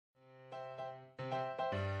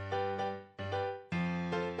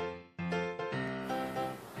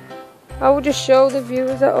I will just show the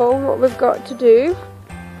viewers at home what we've got to do.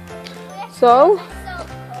 So,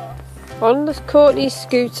 on the Courtney's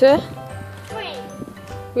scooter,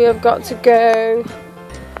 we have got to go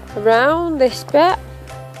around this bit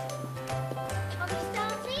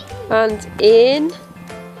and in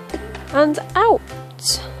and out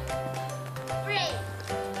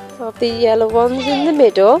of the yellow ones in the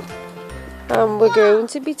middle, and we're going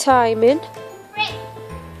to be timing,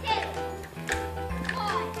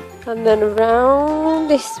 and then around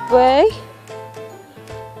this way,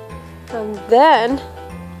 and then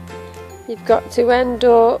you've got to end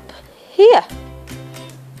up here.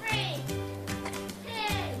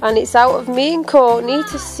 And it's out of me and Courtney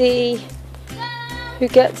to see who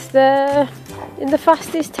gets there in the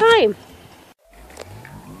fastest time.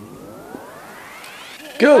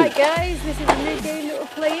 Go! Right guys, this is a new game that we're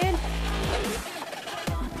playing.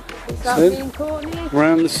 It's out of me and Courtney.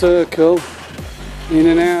 Round the circle, in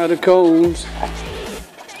and out of cones.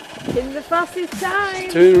 In the fastest time.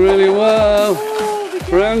 Doing really well. Oh,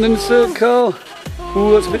 Round in the circle.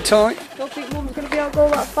 Oh, that's a bit tight. Don't think Mum's going to be able to go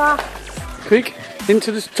that fast. Quick,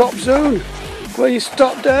 into the top zone. Where you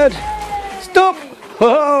stop, Dad. Stop!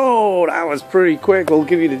 Oh, that was pretty quick. We'll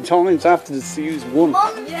give you the times after the Sue's one.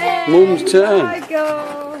 Mum's turn. There you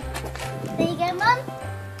go. There you go, Mum.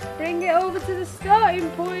 Bring it over to the starting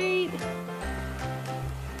point.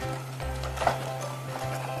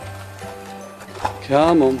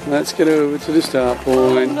 Come on, let's get over to the start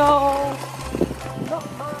Oh point. no. Not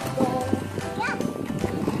my goal.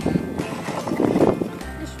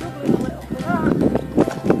 You're struggling a little for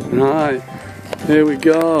that. Right, here we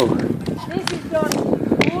go. This is done.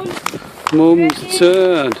 One. Mum's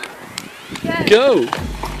turn. Yes. Go!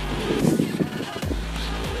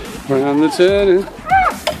 Round the turn.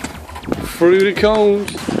 Through the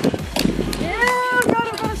cones. Yeah, I've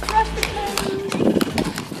got to scratch the cones.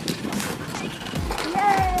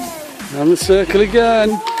 Yay! Round the circle again.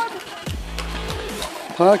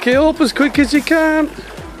 Park it up as quick as you can.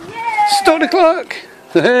 Yay! Stop the clock.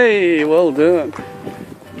 Hey, well done.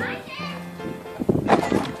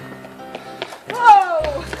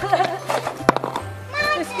 Whoa!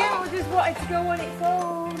 The scooter just wanted to go on its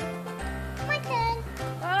own. My turn.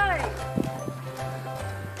 Right.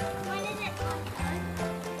 When is it my turn?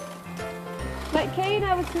 Let Kane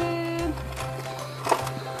have a turn.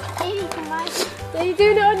 Maybe for my turn. Are you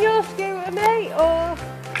doing it on your scooter, mate, or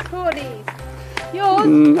Courtney's?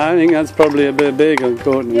 Yours? I think that's probably a bit big on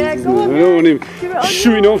Courtney. Yeah, go on I don't want then. him Do it on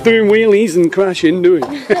shooting yours. off doing wheelies and crashing, do we?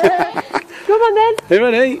 Come on then. Are you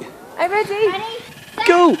ready? Are you ready? Ready?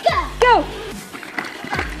 Go! Go!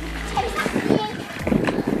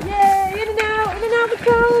 Yay! In and out the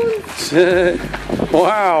cones.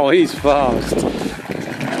 Wow, he's fast.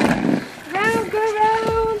 Round, go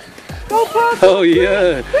round. Go past. Oh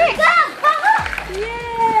yeah. Quick!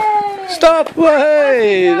 Yay! Stop!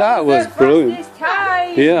 Hey, that was brilliant. Fastest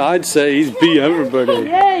time. Yeah, I'd say he's beat everybody.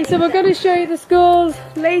 Yay! So we're going to show you the scores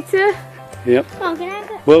later. Yep. I'm gonna have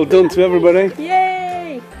it. Well done to everybody.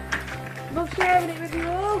 Yay! Love sharing it with you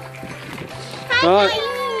all. Right.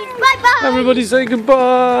 Bye bye. Everybody say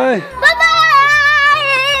goodbye. Bye bye.